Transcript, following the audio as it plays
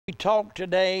talked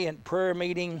today in prayer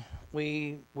meeting.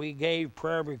 We gave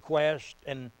prayer requests,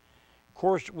 and of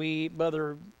course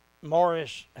Brother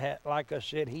Morris had, like I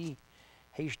said, he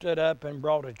stood up and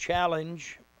brought a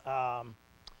challenge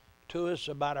to us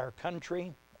about our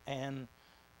country and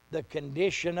the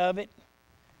condition of it.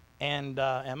 And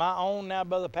am I on now,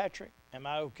 Brother Patrick? Am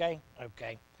I okay?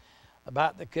 Okay.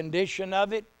 About the condition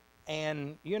of it,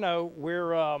 and you know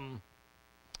we're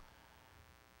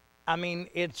I mean,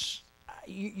 it's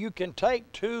you can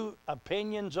take two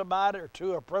opinions about it, or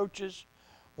two approaches.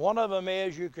 One of them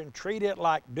is you can treat it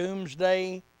like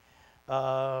doomsday,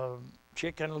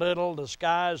 Chicken Little, the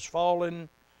sky's falling,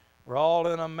 we're all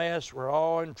in a mess, we're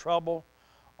all in trouble.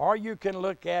 Or you can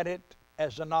look at it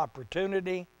as an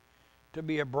opportunity to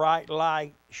be a bright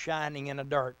light shining in a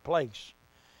dark place.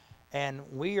 And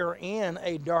we are in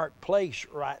a dark place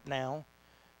right now.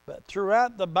 But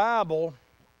throughout the Bible,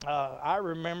 I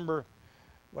remember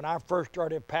when I first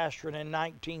started pastoring in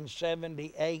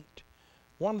 1978,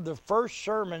 one of the first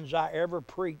sermons I ever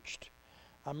preached,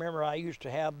 I remember I used to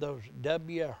have those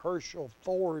W. Herschel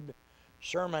Ford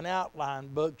sermon outline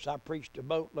books. I preached a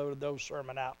boatload of those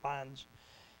sermon outlines.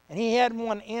 And he had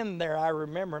one in there, I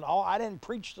remember. And I didn't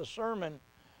preach the sermon,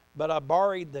 but I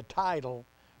borrowed the title,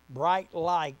 Bright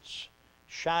Lights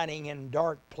Shining in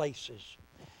Dark Places.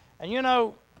 And you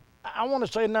know, I want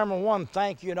to say, number one,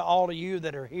 thank you to all of you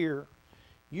that are here.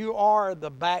 You are the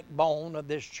backbone of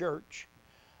this church.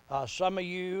 Some of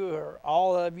you, or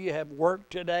all of you, have worked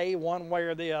today one way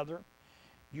or the other.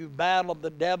 You've battled the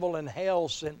devil in hell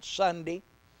since Sunday.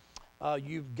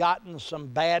 You've gotten some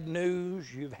bad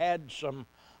news. You've had some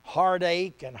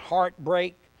heartache and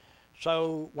heartbreak.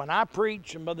 So when I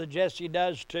preach, and Brother Jesse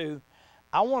does too,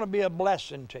 I want to be a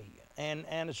blessing to you.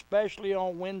 And especially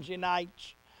on Wednesday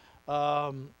nights,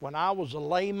 when I was a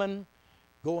layman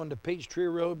going to Peachtree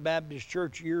Road Baptist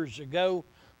Church years ago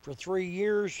for 3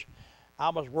 years, I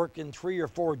was working 3 or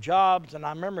 4 jobs, and I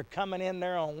remember coming in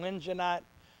there on Wednesday night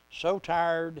so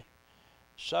tired,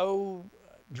 so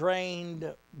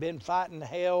drained, been fighting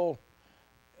hell,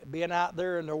 being out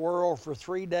there in the world for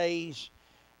 3 days,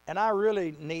 and I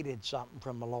really needed something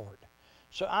from the Lord.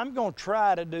 So I'm going to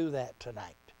try to do that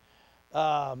tonight.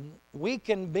 We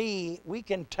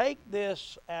can take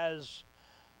this as,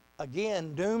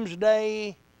 again,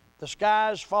 doomsday, the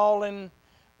sky's falling,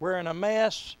 we're in a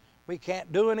mess, we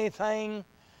can't do anything.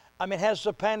 I mean, has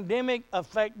the pandemic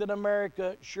affected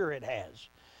America? Sure it has.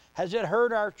 Has it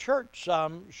hurt our church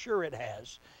some? Sure it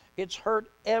has. It's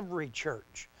hurt every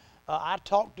church. I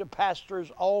talk to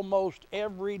pastors almost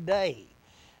every day,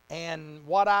 and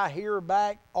what I hear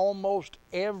back almost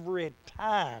every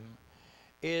time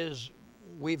is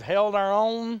we've held our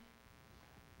own,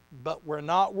 but we're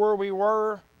not where we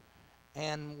were,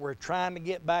 and we're trying to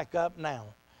get back up now.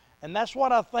 And that's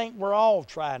what I think we're all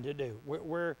trying to do.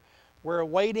 We're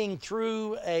wading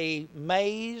through a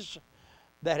maze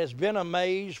that has been a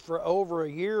maze for over a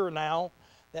year now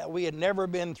that we had never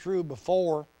been through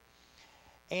before.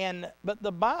 But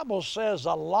the Bible says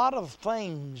a lot of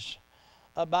things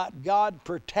about God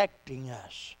protecting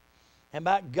us,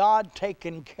 about God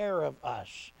taking care of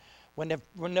us.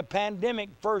 When the pandemic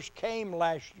first came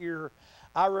last year,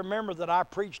 I remember that I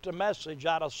preached a message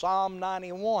out of Psalm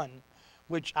 91,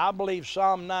 which I believe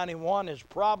Psalm 91 is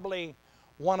probably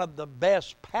one of the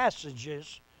best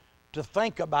passages to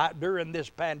think about during this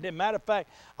pandemic. Matter of fact,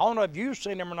 I don't know if you've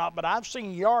seen them or not, but I've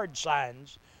seen yard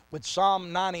signs with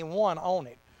Psalm 91 on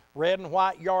it. Red and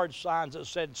white yard signs that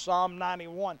said Psalm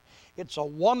 91. It's a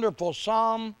wonderful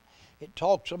psalm. It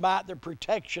talks about the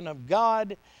protection of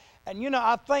God. And you know,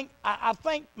 I think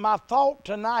my thought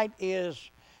tonight is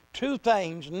two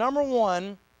things. Number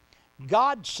one,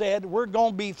 God said we're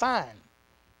going to be fine.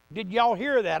 Did y'all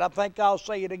hear that? I think I'll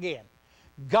say it again.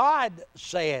 God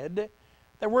said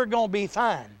that we're going to be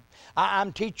fine.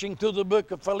 I'm teaching through the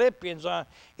book of Philippians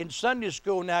in Sunday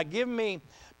school. Now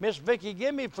Miss Vicki,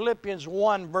 give me Philippians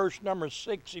 1, verse number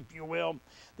 6, if you will.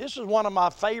 This is one of my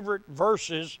favorite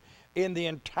verses in the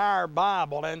entire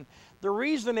Bible. And the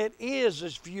reason it is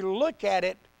if you look at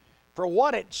it for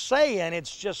what it's saying,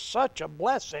 it's just such a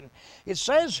blessing. It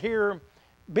says here,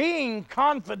 being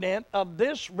confident of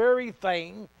this very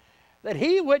thing, that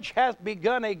he which hath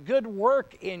begun a good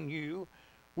work in you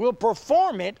will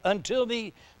perform it until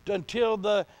the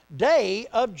day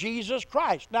of Jesus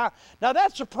Christ. Now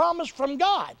that's a promise from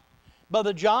God,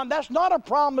 Brother John. That's not a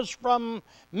promise from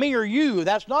me or you.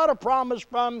 That's not a promise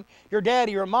from your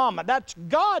daddy or mama. That's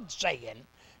God saying.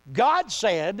 God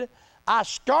said, I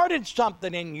started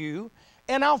something in you,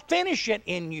 and I'll finish it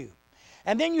in you.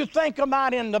 And then you think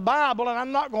about in the Bible, and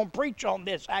I'm not going to preach on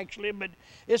this actually, but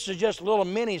this is just a little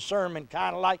mini sermon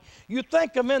kind of like. You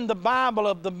think of in the Bible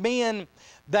of the men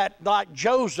that, like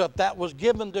Joseph, that was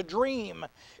given the dream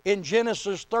in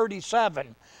Genesis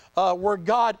 37, where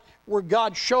God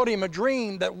showed him a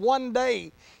dream that one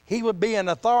day he would be in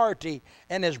authority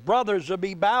and his brothers would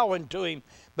be bowing to him.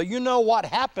 But you know what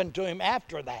happened to him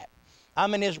after that? I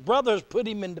mean, his brothers put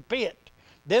him in the pit.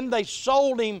 Then they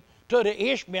sold him to the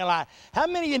Ishmaelite. How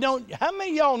many of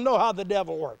y'all know how the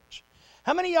devil works?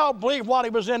 How many of y'all believe while he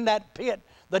was in that pit,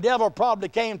 the devil probably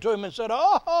came to him and said,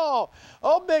 oh,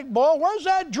 big boy, where's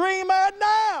that dream at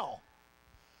now?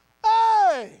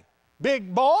 Hey,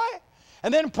 big boy.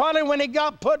 And then probably when he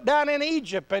got put down in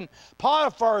Egypt and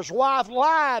Potiphar's wife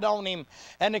lied on him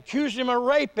and accused him of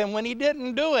raping when he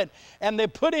didn't do it, and they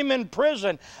put him in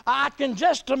prison. I can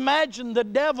just imagine the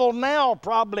devil now,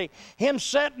 probably him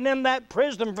sitting in that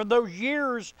prison for those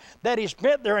years that he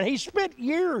spent there. And he spent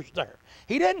years there.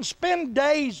 He didn't spend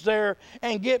days there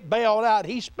and get bailed out.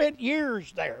 He spent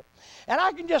years there. And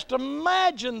I can just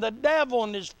imagine the devil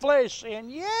in his flesh saying,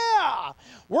 yeah,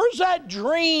 where's that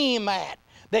dream at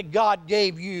that God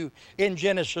gave you in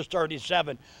Genesis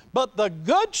 37? But the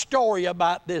good story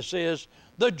about this is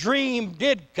the dream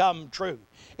did come true,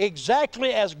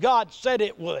 exactly as God said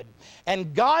it would.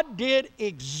 And God did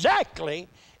exactly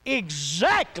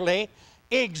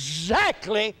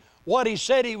what he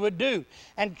said he would do.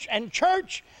 And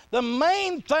church, the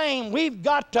main thing we've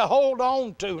got to hold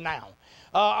on to now.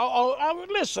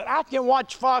 Listen, I can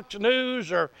watch Fox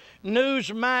News or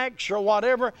Newsmax or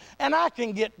whatever, and I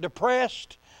can get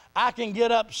depressed. I can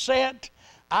get upset.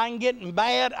 I can get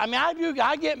mad. I mean,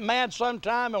 I get mad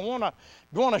sometime and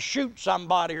want to shoot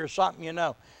somebody or something, you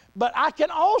know. But I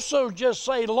can also just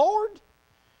say, Lord,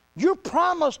 you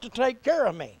promised to take care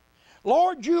of me.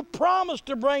 Lord, you promised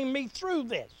to bring me through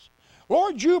this.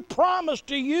 Lord, you promised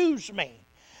to use me.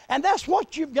 And that's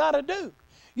what you've got to do.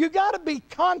 You've got to be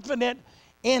confident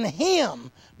in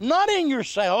Him, not in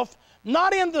yourself,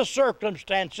 not in the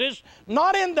circumstances,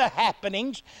 not in the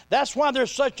happenings. That's why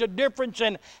there's such a difference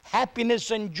in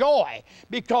happiness and joy,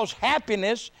 because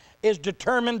happiness is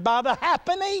determined by the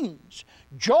happenings.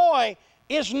 Joy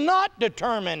is not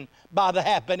determined by the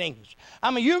happenings.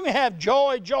 I mean, you can have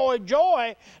joy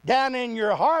down in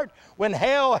your heart when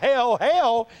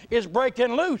hell is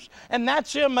breaking loose. And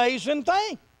that's the amazing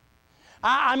thing.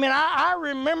 I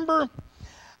remember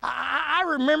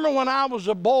when I was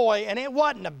a boy, and it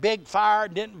wasn't a big fire,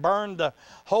 it didn't burn the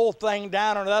whole thing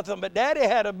down or nothing, but Daddy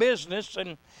had a business,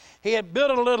 and he had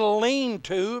built a little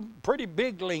lean-to, pretty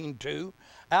big lean-to,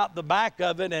 out the back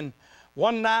of it. And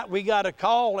one night we got a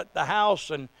call at the house,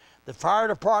 and the fire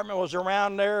department was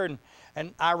around there,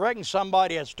 and I reckon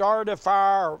somebody had started a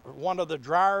fire, or one of the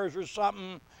dryers or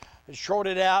something had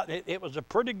shorted out. It was a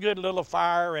pretty good little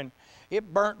fire, and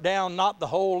it burnt down, not the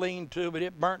whole lean-to, but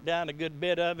it burnt down a good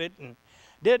bit of it and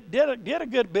did a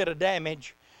good bit of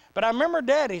damage. But I remember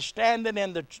Daddy standing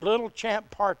in the little Champ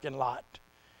parking lot.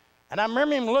 And I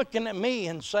remember him looking at me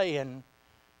and saying,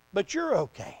 but you're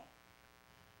okay.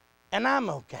 And I'm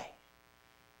okay.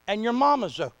 And your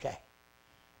mama's okay.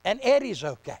 And Eddie's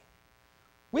okay.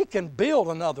 We can build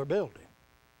another building.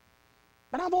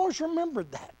 And I've always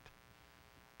remembered that.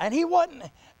 And he wasn't,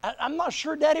 I'm not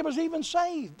sure Daddy was even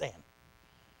saved then.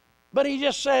 But he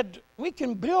just said, we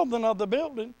can build another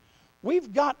building.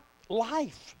 We've got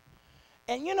life.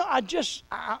 And you know, I'm just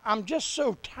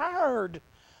so tired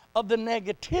of the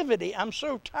negativity. I'm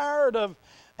so tired of,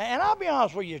 and I'll be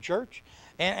honest with you, church,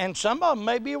 and some of them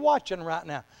may be watching right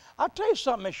now. I'll tell you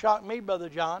something that shocked me, Brother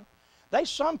John.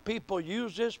 Some people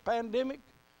use this pandemic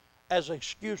as an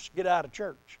excuse to get out of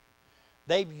church.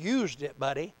 They've used it,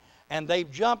 buddy, and they've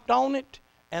jumped on it,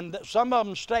 and some of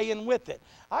them staying with it.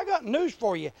 I got news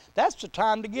for you. That's the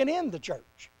time to get in the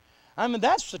church. I mean,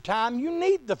 that's the time you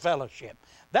need the fellowship.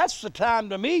 That's the time,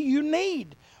 to me, you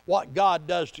need what God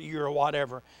does to you or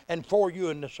whatever and for you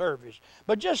in the service.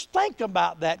 But just think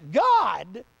about that.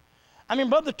 God, I mean,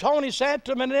 Brother Tony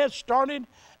Santamanez started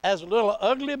as a little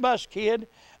ugly bus kid,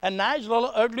 and now he's a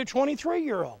little ugly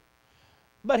 23-year-old.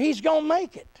 But he's going to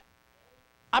make it.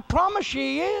 I promise you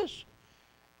he is.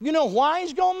 You know why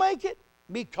he's going to make it?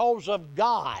 Because of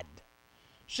God.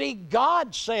 See,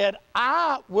 God said,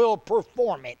 I will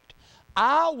perform it.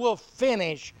 I will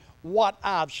finish what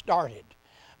I've started.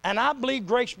 And I believe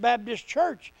Grace Baptist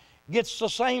Church gets the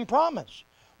same promise.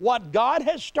 What God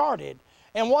has started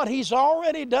and what He's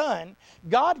already done,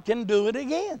 God can do it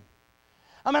again.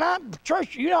 I mean,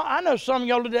 church, you know, I know some of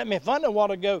y'all looked at me funny a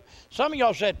while ago. Some of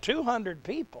y'all said 200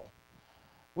 people.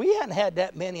 We hadn't had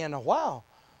that many in a while.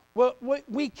 Well,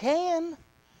 we can.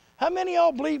 How many of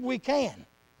y'all believe we can?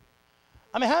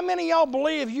 I mean, how many of y'all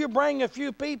believe you bring a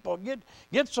few people,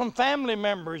 get some family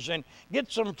members and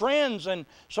get some friends and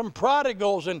some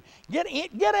prodigals and get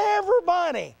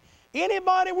everybody,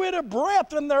 anybody with a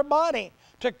breath in their body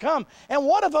to come? And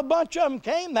what if a bunch of them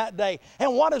came that day?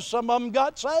 And what if some of them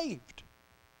got saved?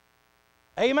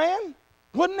 Amen?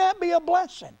 Wouldn't that be a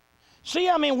blessing? See,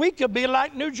 I mean, we could be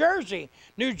like New Jersey.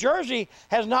 New Jersey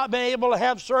has not been able to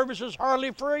have services hardly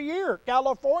for a year.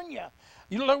 California.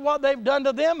 You look what they've done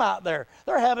to them out there.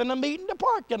 They're having to meet in the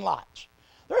parking lots.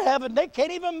 They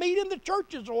can't even meet in the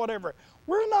churches or whatever.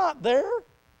 We're not there.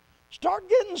 Start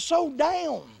getting so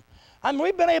down. I mean,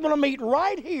 we've been able to meet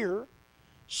right here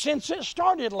since it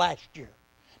started last year.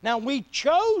 Now, we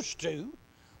chose to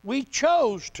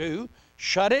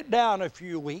shut it down a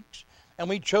few weeks, and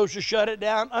we chose to shut it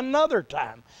down another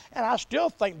time. And I still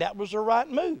think that was the right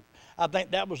move. I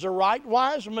think that was the right,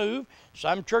 wise move.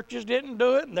 Some churches didn't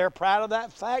do it, and they're proud of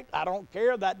that fact. I don't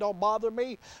care. That don't bother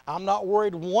me. I'm not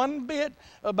worried one bit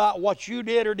about what you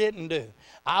did or didn't do.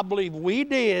 I believe we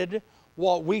did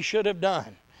what we should have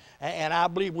done. And I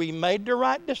believe we made the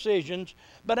right decisions.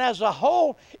 But as a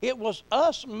whole, it was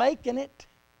us making it.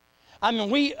 I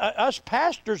mean, us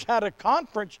pastors had a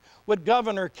conference with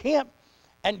Governor Kemp,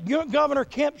 and Governor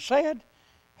Kemp said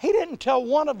he didn't tell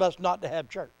one of us not to have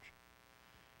church.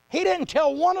 He didn't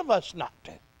tell one of us not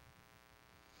to.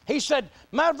 He said,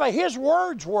 matter of fact, his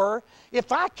words were,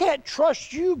 if I can't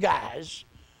trust you guys,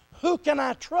 who can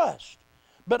I trust?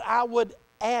 But I would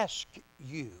ask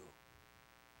you,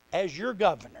 as your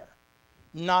governor,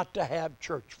 not to have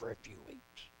church for a few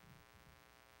weeks.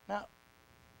 Now,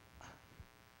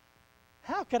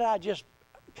 how could I just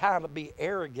kind of be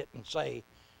arrogant and say,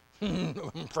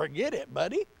 forget it,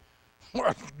 buddy.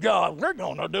 God, we're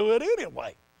going to do it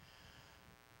anyway.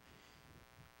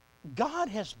 God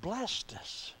has blessed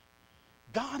us.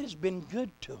 God has been good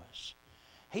to us.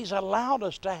 He's allowed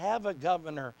us to have a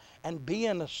governor and be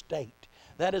in a state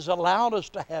that has allowed us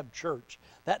to have church.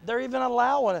 That they're even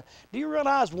allowing it. Do you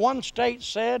realize one state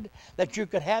said that you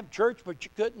could have church but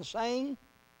you couldn't sing?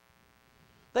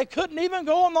 They couldn't even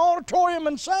go in the auditorium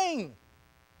and sing.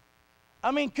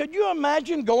 I mean, could you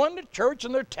imagine going to church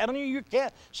and they're telling you you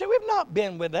can't? See, we've not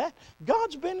been with that.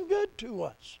 God's been good to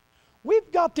us.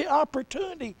 We've got the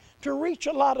opportunity to reach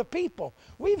a lot of people.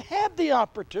 We've had the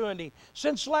opportunity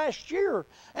since last year.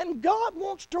 And God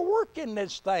wants to work in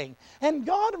this thing. And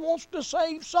God wants to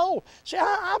save souls. See,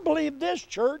 I believe this,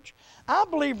 church. I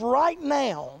believe right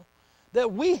now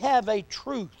that we have a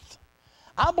truth.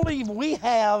 I believe we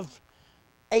have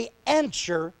an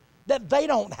answer that they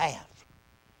don't have.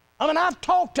 I mean, I've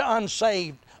talked to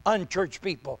unsaved, unchurched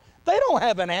people. They don't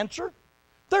have an answer.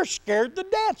 They're scared to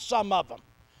death, some of them.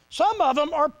 Some of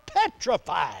them are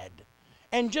petrified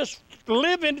and just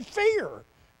live in fear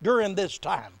during this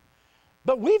time.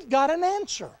 But we've got an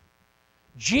answer.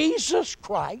 Jesus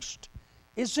Christ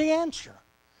is the answer.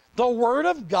 The Word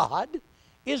of God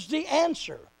is the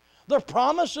answer. The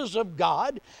promises of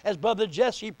God, as Brother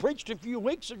Jesse preached a few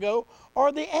weeks ago,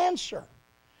 are the answer.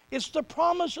 It's the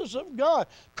promises of God.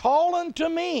 Call unto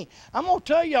me. I'm going to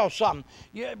tell y'all something.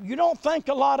 You don't think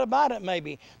a lot about it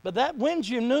maybe, but that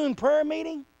Wednesday noon prayer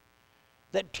meeting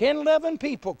that 10, 11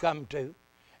 people come to,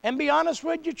 and be honest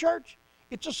with you, church,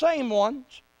 it's the same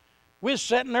ones. We're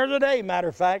sitting there today, matter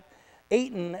of fact,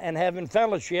 eating and having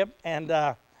fellowship, and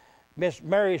Miss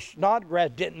Mary Snodgrass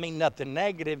didn't mean nothing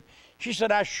negative. She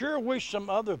said, I sure wish some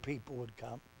other people would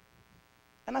come.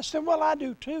 And I said, well, I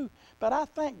do too, but I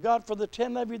thank God for the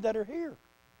 10 of you that are here.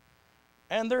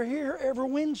 And they're here every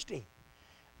Wednesday.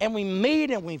 And we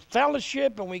meet and we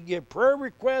fellowship and we give prayer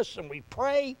requests and we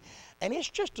pray. And it's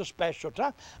just a special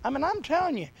time. I mean, I'm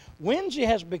telling you, Wednesday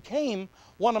has become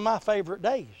one of my favorite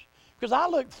days. Because I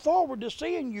look forward to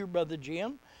seeing you, Brother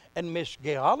Jim and Miss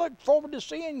Gail. I look forward to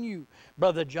seeing you,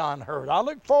 Brother John Hurd. I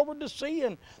look forward to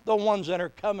seeing the ones that are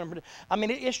coming. I mean,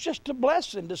 it's just a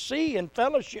blessing to see and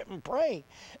fellowship and pray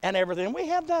and everything. We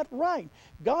have that right.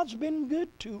 God's been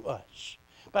good to us.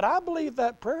 But I believe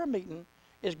that prayer meeting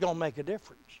is going to make a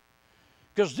difference.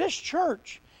 Because this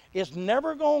church is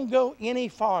never going to go any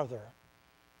farther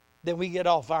than we get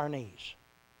off our knees.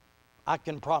 I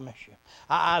can promise you.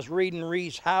 I was reading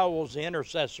Reese Howells, the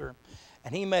intercessor,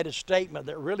 and he made a statement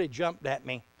that really jumped at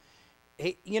me.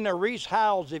 Reese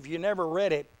Howells, if you never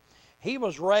read it, he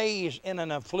was raised in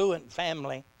an affluent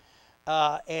family,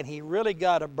 and he really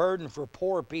got a burden for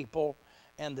poor people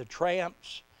and the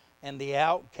tramps and the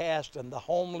outcast and the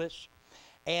homeless.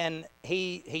 And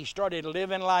he started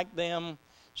living like them.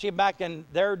 See, back in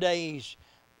their days,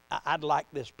 I'd like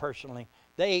this personally.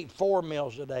 They ate 4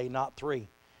 meals a day, not 3.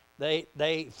 They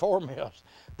ate 4 meals.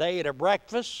 They ate a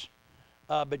breakfast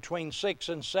between 6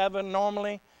 and 7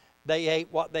 normally. They ate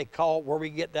what they call, where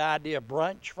we get the idea of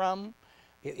brunch from.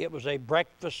 It was a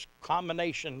breakfast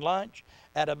combination lunch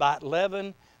at about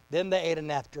 11. Then they ate an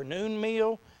afternoon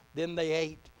meal. Then they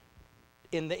ate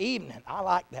in the evening. I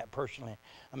like that personally.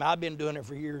 I mean, I've been doing it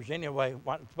for years anyway,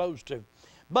 wasn't supposed to.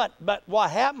 But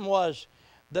what happened was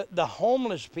the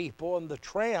homeless people and the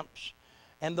tramps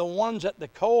and the ones at the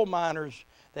coal miners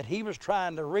that he was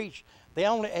trying to reach, they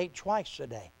only ate twice a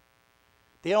day.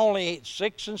 They only ate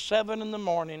 6 and 7 in the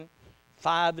morning,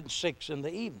 5 and 6 in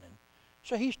the evening.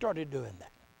 So he started doing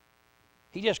that.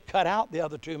 He just cut out the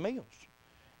other 2 meals.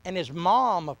 And his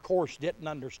mom, of course, didn't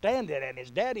understand it. And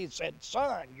his daddy said,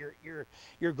 "Son,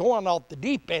 you're going off the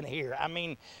deep end here. I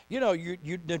mean, you know,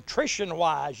 you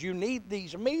nutrition-wise, you need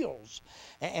these meals."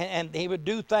 And he would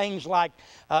do things like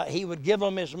he would give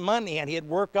him his money, and he'd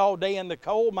work all day in the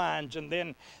coal mines, and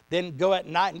then go at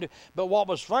night and do. But what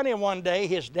was funny, one day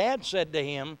his dad said to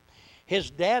him,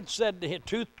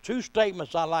 two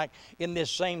statements I like in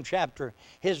this same chapter.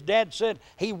 His dad said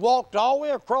he walked all the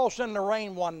way across in the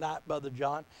rain one night, Brother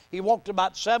John. He walked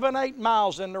about 7, 8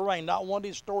 miles in the rain. Not one of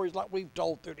these stories like we've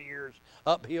told through the years,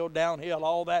 uphill, downhill,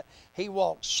 all that. He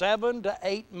walked 7 to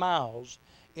 8 miles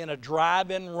in a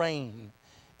driving rain.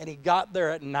 And he got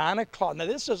there at 9 o'clock. Now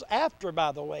this is after,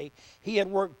 by the way, he had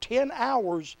worked 10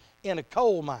 hours in a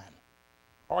coal mine.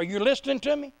 Are you listening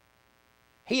to me?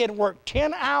 He had worked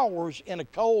 10 hours in a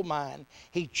coal mine.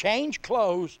 He changed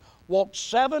clothes, walked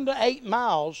 7 to 8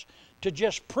 miles to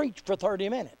just preach for 30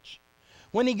 minutes.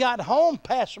 When he got home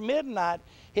past midnight,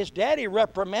 his daddy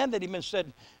reprimanded him and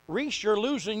said, "Reese, you're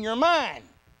losing your mind."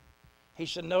 He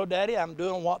said, "No, Daddy, I'm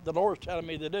doing what the Lord's telling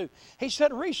me to do." He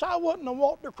said, "Reese, I wouldn't have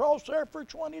walked across there for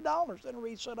 $20. And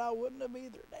Reese said, "I wouldn't have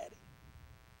either, Daddy.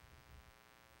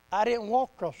 I didn't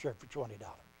walk across there for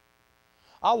 $20.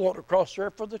 I walked across there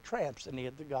for the tramps that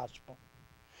needed the gospel."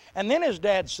 And then his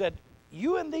dad said,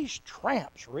 "You and these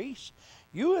tramps, Reese,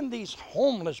 you and these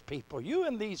homeless people, you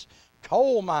and these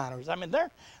coal miners, I mean, they're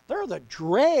the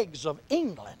dregs of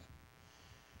England,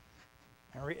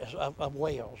 of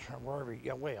Wales, or wherever,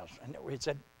 yeah, Wales." And he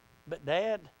said, "But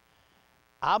Dad,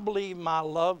 I believe my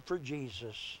love for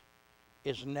Jesus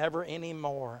is never any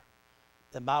more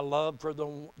than my love for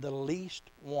the least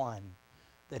one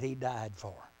that he died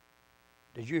for."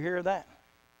 Did you hear that?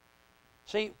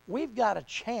 See, we've got a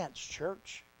chance,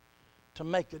 church, to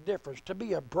make a difference, to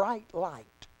be a bright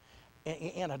light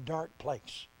in a dark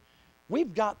place.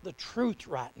 We've got the truth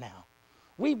right now.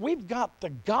 We've got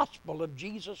the gospel of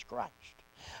Jesus Christ.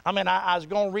 I mean, I was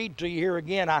going to read to you here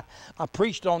again. I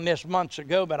preached on this months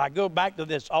ago, but I go back to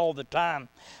this all the time.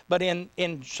 But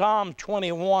in Psalm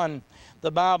 21,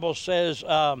 the Bible says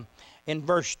in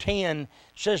verse 10,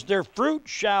 says, Their fruit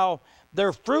shalt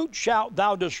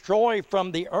thou destroy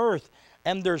from the earth,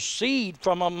 and their seed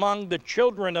from among the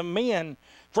children of men,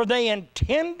 for they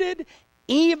intended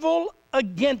evil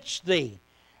against thee.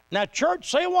 Now, church,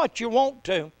 say what you want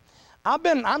to.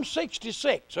 I'm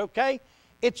 66, okay?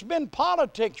 It's been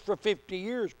politics for 50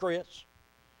 years, Chris.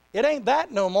 It ain't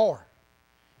that no more.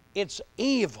 It's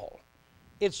evil.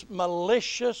 It's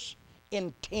malicious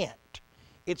intent.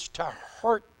 It's to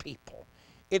hurt people.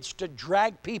 It's to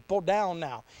drag people down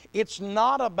now. It's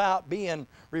not about being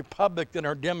Republican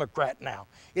or Democrat now.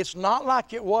 It's not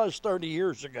like it was 30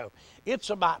 years ago. It's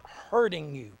about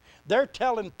hurting you. They're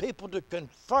telling people to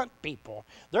confront people.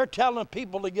 They're telling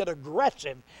people to get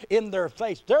aggressive in their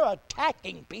face. They're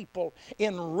attacking people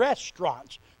in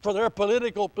restaurants for their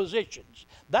political positions.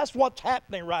 That's what's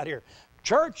happening right here.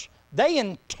 Church, they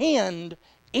intend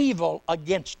evil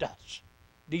against us.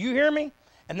 Do you hear me?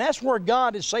 And that's where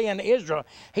God is saying to Israel.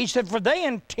 He said, for they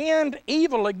intend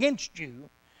evil against you.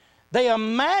 They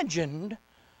imagined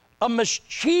a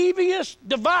mischievous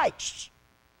device.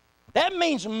 That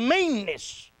means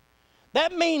meanness.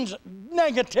 That means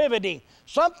negativity,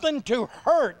 something to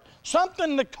hurt,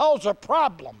 something to cause a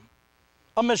problem.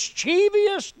 A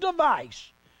mischievous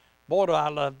device. Boy, do I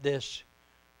love this,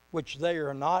 which they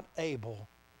are not able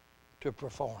to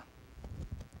perform.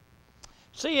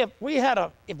 See, if we had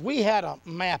a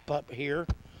map up here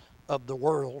of the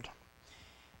world,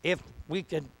 if we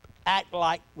could act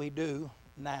like we do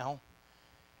now,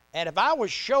 and if I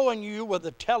was showing you with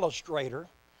a telestrator,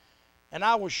 and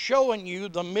I was showing you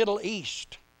the Middle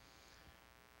East,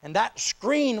 and that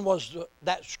screen was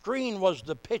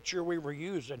the picture we were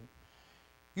using,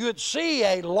 you'd see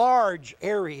a large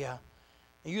area,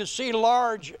 and you'd see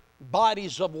large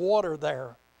bodies of water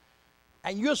there,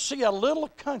 and you'll see a little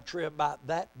country about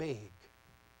that big.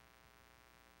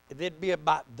 It'd be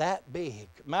about that big.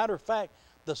 Matter of fact,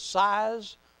 the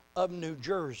size of New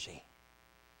Jersey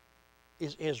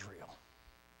is Israel.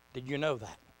 Did you know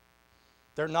that?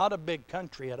 They're not a big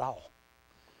country at all.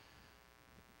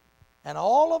 And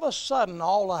all of a sudden,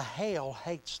 all of hell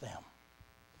hates them.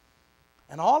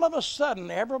 And all of a sudden,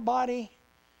 everybody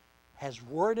has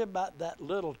worried about that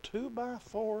little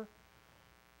 2x4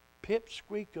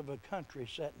 pipsqueak of a country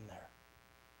sitting there.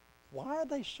 Why are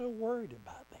they so worried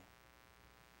about them?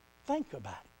 Think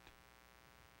about it.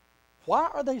 Why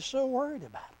are they so worried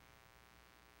about them?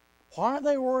 Why aren't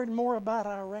they worried more about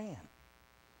Iran?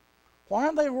 Why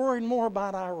aren't they worried more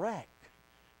about Iraq,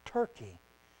 Turkey,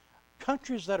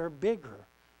 countries that are bigger,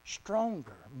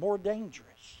 stronger, more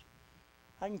dangerous?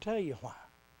 I can tell you why.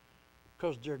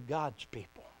 Because they're God's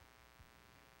people.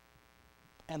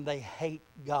 And they hate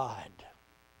God.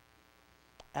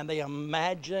 And they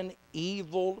imagine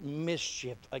evil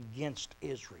mischief against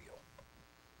Israel.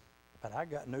 But I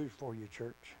got news for you,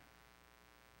 church.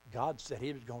 God said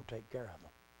He was going to take care of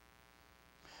them.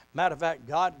 Matter of fact,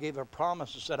 God gave a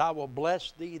promise and said, I will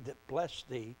bless thee that bless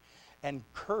thee, and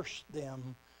curse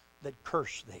them that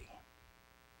curse thee.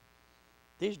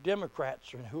 These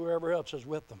Democrats and whoever else is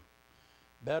with them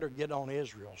better get on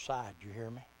Israel's side, you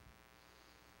hear me?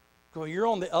 Because you're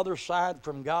on the other side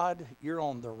from God, you're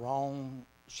on the wrong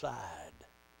side.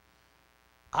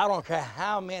 I don't care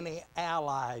how many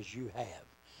allies you have.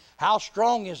 How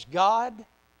strong is God?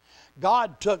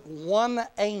 God took one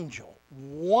angel,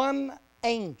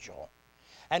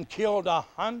 and killed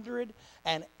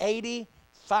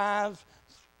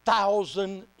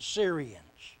 185,000 Syrians.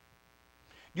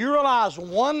 You realize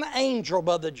one angel,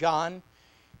 Brother John,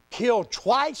 killed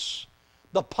twice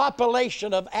the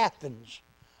population of Athens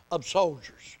of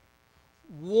soldiers.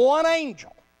 One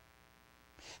angel.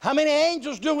 How many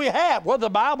angels do we have? Well, the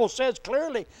Bible says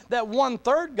clearly that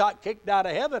 1/3 got kicked out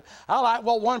of heaven. I like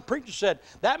what one preacher said.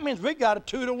 That means we got a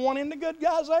 2-to-1 in the good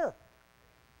guys there.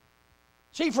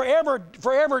 See, for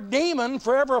every demon,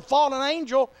 for every fallen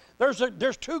angel,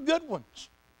 there's 2 good ones.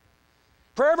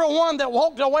 For every one that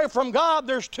walked away from God,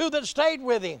 there's 2 that stayed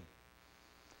with Him.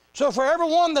 So for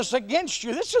everyone that's against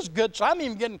you, this is good. So I'm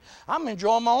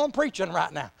enjoying my own preaching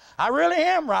right now. I really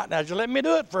am right now. Just let me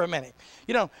do it for a minute.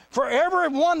 You know, for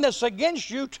everyone that's against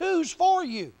you, 2's for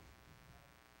you.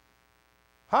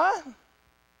 Huh?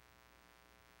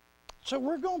 So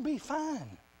we're going to be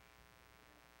fine.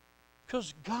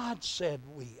 Because God said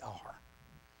we are.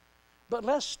 But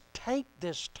let's take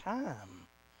this time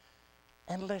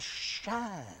and let's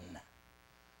shine.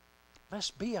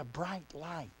 Let's be a bright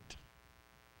light.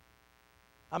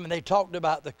 I mean, they talked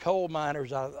about the coal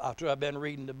miners after I've been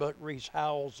reading the book, Reese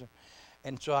Howells,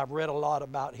 and so I've read a lot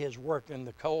about his work in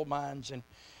the coal mines. And,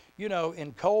 you know,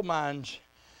 in coal mines,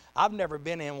 I've never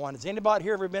been in one. Has anybody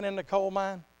here ever been in a coal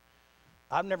mine?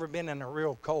 I've never been in a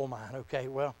real coal mine. Okay,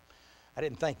 well, I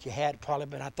didn't think you had probably,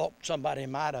 but I thought somebody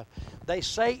might have. They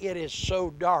say it is so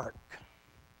dark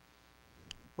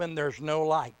when there's no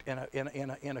light in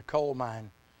a coal mine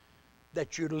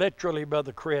that you literally,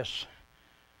 Brother Chris,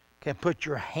 can put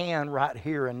your hand right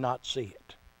here and not see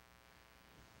it.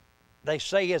 They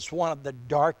say it's one of the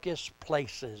darkest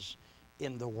places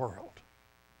in the world.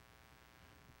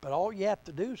 But all you have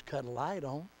to do is cut a light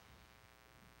on.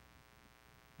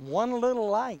 One little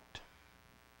light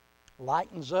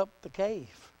lightens up the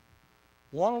cave.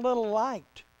 One little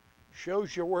light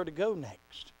shows you where to go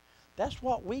next. That's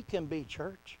what we can be,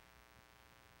 church.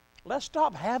 Let's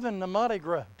stop having the muddy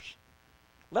grubs.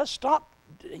 Let's stop,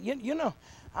 you know,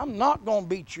 I'm not going to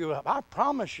beat you up. I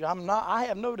promise you, I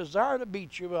have no desire to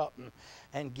beat you up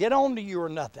and get on to you or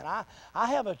nothing. I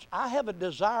have a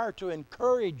desire to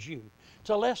encourage you.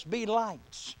 So let's be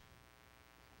lights.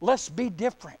 Let's be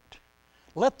different.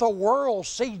 Let the world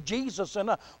see Jesus in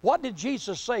us. What did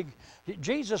Jesus say?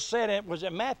 Jesus said, was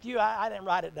it Matthew? I didn't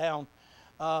write it down.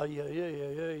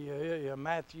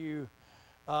 Matthew.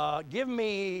 Give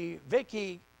me,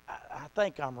 Vicky, I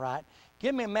think I'm right.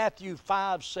 Give me Matthew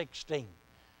 5:16.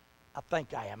 I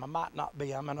think I am. I might not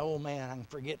be. I'm an old man. I can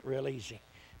forget real easy.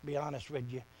 Be honest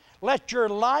with you. Let your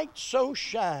light so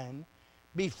shine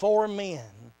before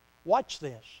men. Watch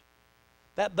this.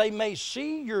 That they may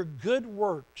see your good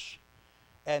works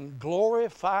and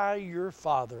glorify your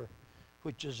Father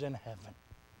which is in heaven.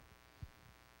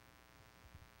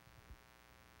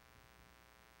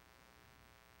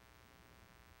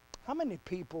 How many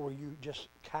people were you just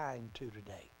kind to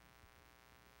today?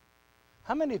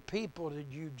 How many people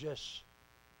did you just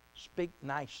speak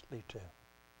nicely to?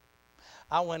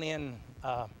 I went in,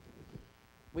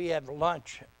 we had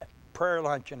lunch, prayer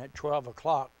luncheon at 12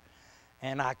 o'clock,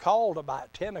 and I called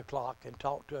about 10 o'clock and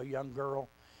talked to a young girl,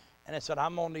 and I said,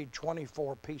 I'm going to need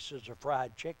 24 pieces of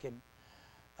fried chicken.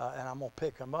 and I'm going to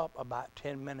pick them up about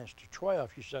 10 minutes to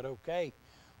 12. She said, okay.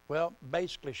 Well,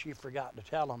 basically, she forgot to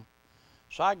tell them.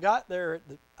 So I got there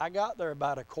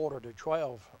about a quarter to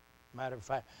 12. Matter of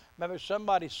fact, maybe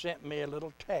somebody sent me a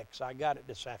little text. I got it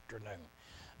this afternoon.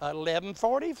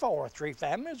 11:44. 3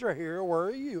 families are here. Where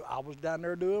are you? I was down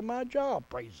there doing my job.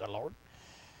 Praise the Lord.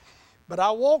 But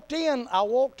I walked in,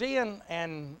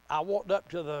 and I walked up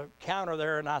to the counter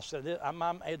there, and I said, I'm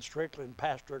Ed Strickland,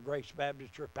 pastor of Grace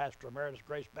Baptist Church, pastor emeritus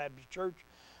Grace Baptist Church.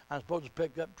 I'm supposed to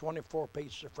pick up 24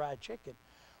 pieces of fried chicken.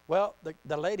 Well,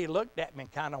 the lady looked at me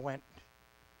and kind of went,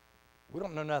 we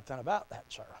don't know nothing about that,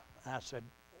 sir. And I said,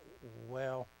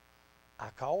 well, I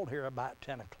called here about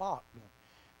 10 o'clock and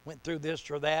went through this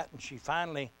or that, and she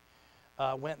finally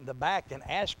went in the back and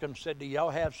asked them, said, do y'all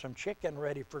have some chicken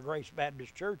ready for Grace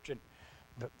Baptist Church? And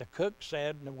the cook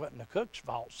said, and it wasn't the cook's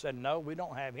fault, said, no, we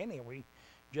don't have any. We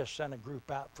just sent a group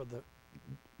out for the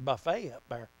buffet up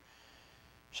there.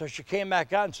 So she came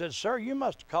back out and said, sir, you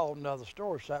must have called another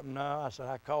store or something. No, I said,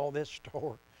 I called this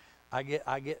store. I get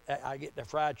the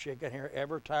fried chicken here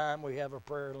every time we have a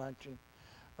prayer luncheon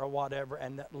or whatever.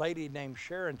 And that lady named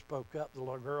Sharon spoke up, the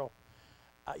little girl.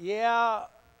 Yeah,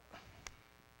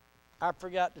 I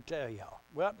forgot to tell y'all.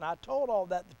 Well, and I told all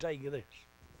that to tell you this.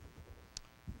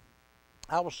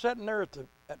 I was sitting there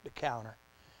at the counter,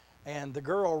 and the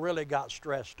girl really got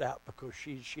stressed out because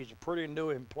she's a pretty new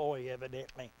employee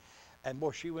evidently. And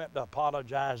boy, she went to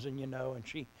apologizing, you know, and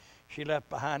she left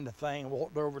behind the thing,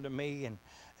 walked over to me and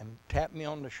tapped me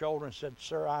on the shoulder and said,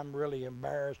 sir, I'm really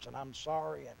embarrassed and I'm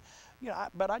sorry. And you know,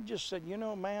 but I just said, you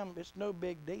know, ma'am, it's no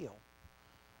big deal.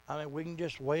 I mean, we can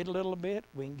just wait a little bit.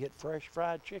 We can get fresh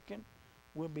fried chicken.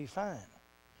 We'll be fine.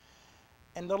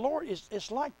 And the Lord,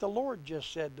 it's like the Lord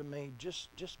just said to me,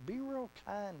 just be real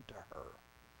kind to her.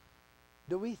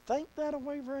 Do we think that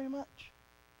away very much?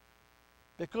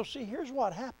 Because see, here's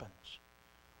what happens.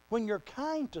 When you're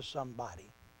kind to somebody,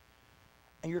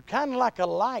 and you're kind of like a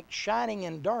light shining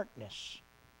in darkness,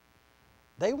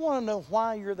 they want to know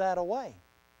why you're that away.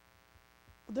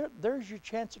 There's your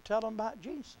chance to tell them about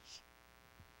Jesus.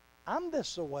 I'm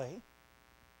this away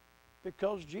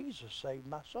because Jesus saved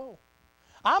my soul.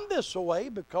 I'm this way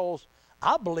because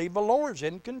I believe the Lord's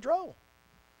in control.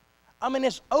 I mean,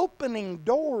 it's opening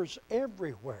doors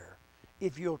everywhere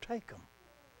if you'll take them.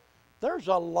 There's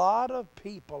a lot of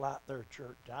people out there,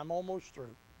 church. I'm almost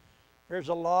through. There's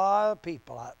a lot of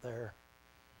people out there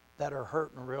that are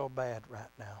hurting real bad right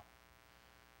now.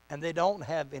 And they don't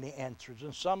have any answers.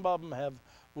 And some of them have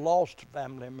lost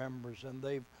family members, and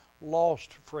they've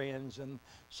lost friends, and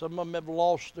some of them have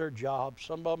lost their jobs.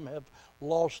 Some of them have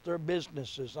lost their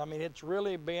businesses. I mean, it's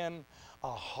really been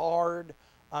a hard,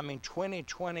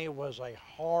 2020 was a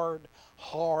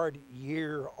hard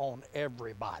year on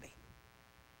everybody.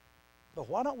 But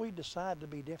why don't we decide to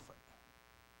be different?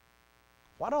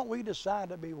 Why don't we decide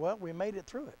to be, well, we made it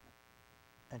through it,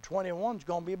 and 21's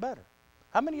going to be better.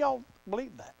 How many of y'all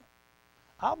believe that?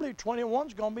 I believe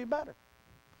 21's going to be better.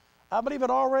 I believe it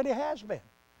already has been.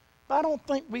 But I don't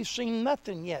think we've seen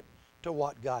nothing yet to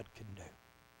what God can do.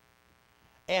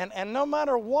 And no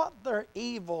matter what their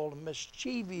evil,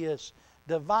 mischievous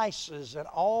devices and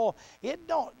all,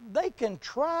 they can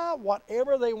try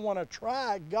whatever they want to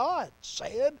try. God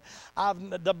said,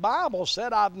 the Bible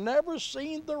said, I've never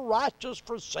seen the righteous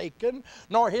forsaken,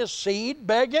 nor his seed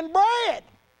begging bread.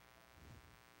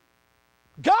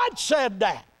 God said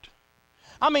that.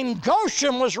 I mean,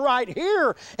 Goshen was right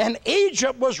here, and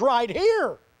Egypt was right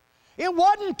here. It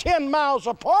wasn't 10 miles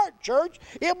apart, church.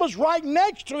 It was right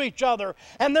next to each other.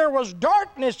 And there was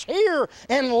darkness here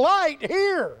and light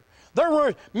here. There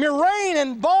were rain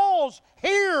and balls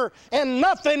here and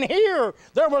nothing here.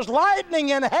 There was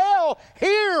lightning and hail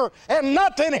here and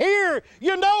nothing here.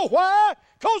 You know why?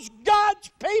 Because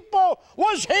God's people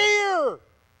was here.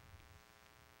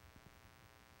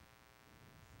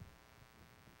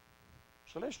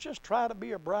 So let's just try to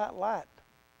be a bright light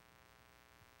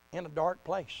in a dark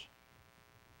place.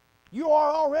 You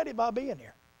are already by being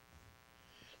here.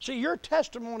 See, your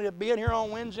testimony of being here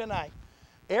on Wednesday night,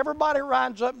 everybody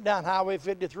rides up and down Highway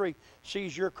 53,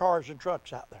 sees your cars and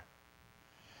trucks out there.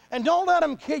 And don't let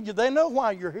them kid you. They know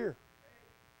why you're here.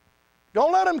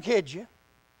 Don't let them kid you.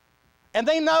 And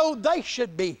they know they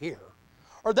should be here,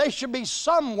 or they should be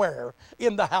somewhere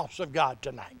in the house of God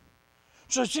tonight.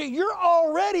 So see, you're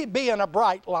already being a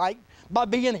bright light by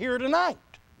being here tonight.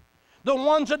 The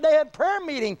ones that they had prayer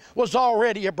meeting was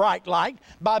already a bright light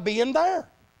by being there.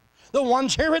 The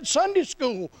ones here at Sunday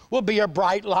school will be a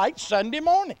bright light Sunday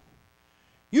morning.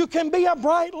 You can be a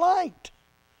bright light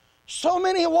so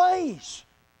many ways.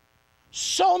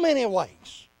 So many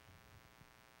ways.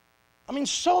 I mean,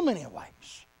 so many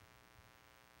ways.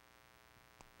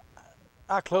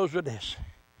 I close with this.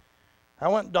 I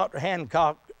went to Dr.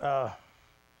 Hancock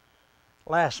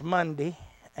last Monday,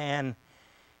 and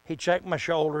he checked my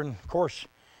shoulder. And, of course,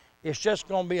 it's just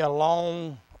going to be a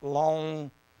long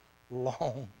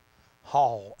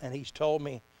haul. And he's told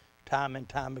me time and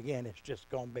time again it's just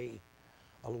going to be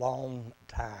a long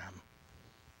time.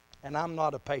 And I'm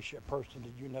not a patient person.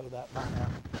 Did you know that by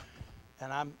now?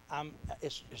 And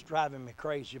it's driving me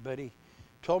crazy. But he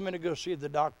told me to go see the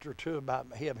doctor too about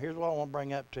my hip. Here's what I want to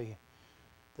bring up to you.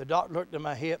 The doctor looked at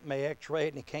my hip, my X-ray,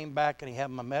 and he came back and he had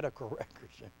my medical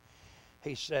records. And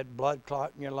he said blood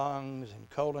clot in your lungs and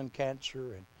colon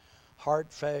cancer and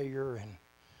heart failure and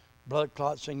blood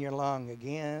clots in your lung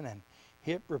again and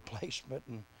hip replacement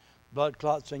and blood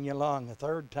clots in your lung a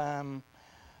third time,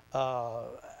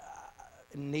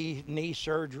 knee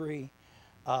surgery,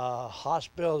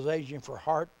 hospitalization for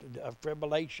heart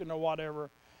fibrillation or whatever.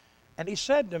 And he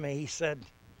said to me, he said,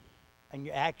 and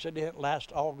your accident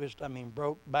last August,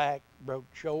 broke back, broke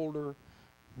shoulder,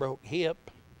 broke hip.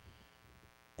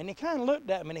 And he kind of looked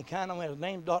at me and he kind of went, his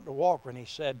name's Dr. Walker, and he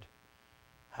said,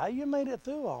 how you made it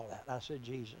through all that? I said,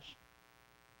 Jesus.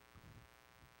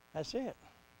 That's it.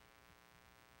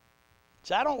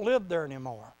 See, I don't live there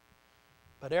anymore.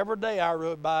 But every day I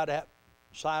rode by that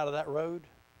side of that road,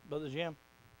 Brother Jim.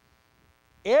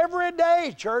 Every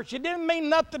day, church. It didn't mean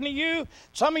nothing to you.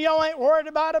 Some of y'all ain't worried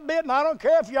about it a bit, and I don't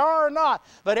care if you are or not.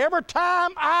 But every time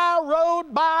I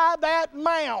rode by that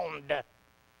mound,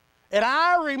 and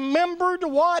I remembered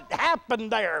what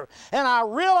happened there, and I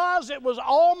realized it was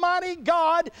Almighty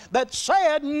God that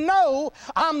said, no,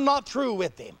 I'm not through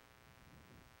with him.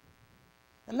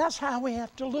 And that's how we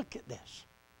have to look at this.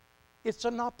 It's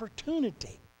an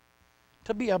opportunity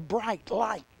to be a bright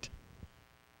light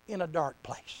in a dark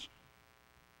place.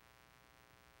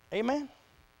 Amen?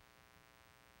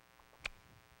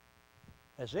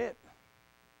 That's it.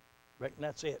 Reckon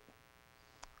that's it.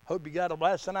 Hope you got a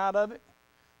blessing out of it.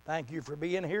 Thank you for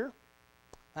being here.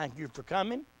 Thank you for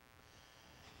coming.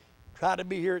 Try to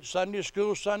be here at Sunday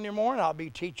school Sunday morning. I'll be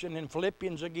teaching in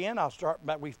Philippians again. I'll start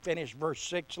back. We finished verse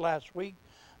 6 last week.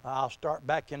 I'll start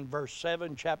back in verse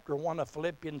 7, chapter 1 of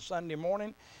Philippians Sunday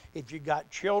morning. If you got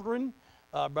children,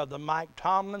 Brother Mike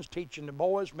Tomlin's teaching the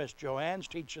boys, Miss Joanne's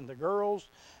teaching the girls,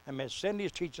 and Miss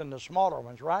Cindy's teaching the smaller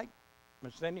ones, right?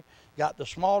 Miss Cindy got the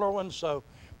smaller ones, so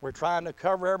we're trying to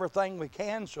cover everything we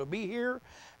can, so be here,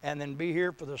 and then be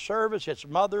here for the service. It's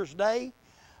Mother's Day.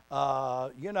 How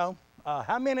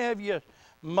many of you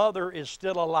mother is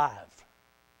still alive?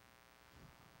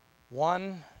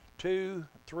 1, 2,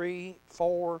 3,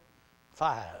 4,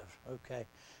 5. Okay.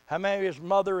 How many of his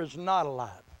mother is not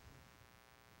alive?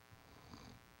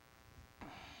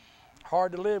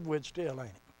 Hard to live with still, ain't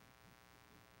it?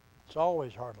 It's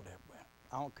always hard to live with.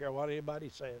 I don't care what anybody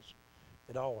says.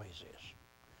 It always is.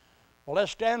 Well,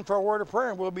 let's stand for a word of prayer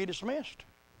and we'll be dismissed.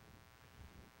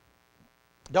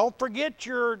 Don't forget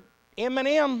your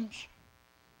M&Ms,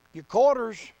 your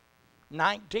quarters,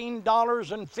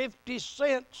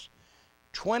 $19.50,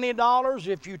 $20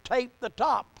 if you tape the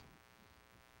top.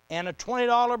 And a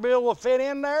 $20 bill will fit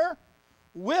in there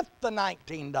with the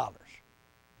 $19.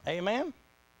 Amen?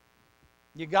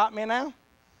 You got me now?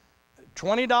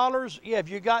 $20. Yeah, if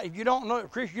you don't know,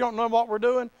 Chris, you don't know what we're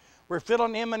doing. We're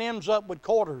filling M&Ms up with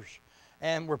quarters,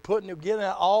 and we're giving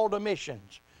out all the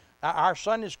missions. Our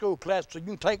Sunday school class, so you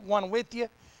can take one with you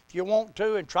if you want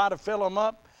to, and try to fill them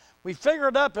up. We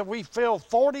figured up if we fill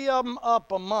 40 of them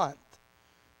up a month,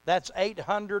 that's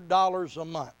 $800 a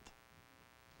month.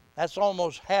 That's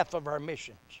almost half of our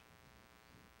missions,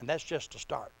 and that's just a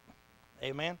start.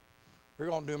 Amen. We're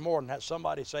going to do more than that.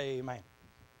 Somebody say amen.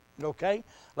 Okay,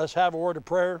 let's have a word of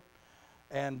prayer.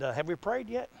 And have we prayed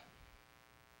yet?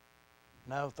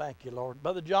 No, thank you, Lord.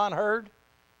 Brother John Hurd,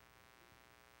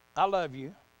 I love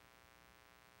you.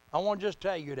 I want to just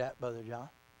tell you that, Brother John.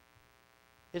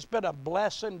 It's been a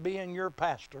blessing being your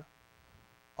pastor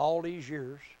all these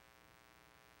years.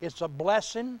 It's a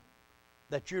blessing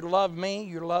that you love me,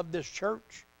 you love this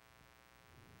church.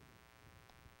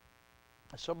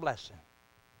 It's a blessing.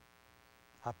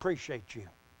 I appreciate you.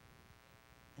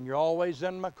 And you're always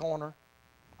in my corner.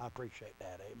 I appreciate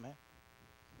that. Amen.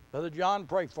 Brother John,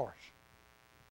 pray for us.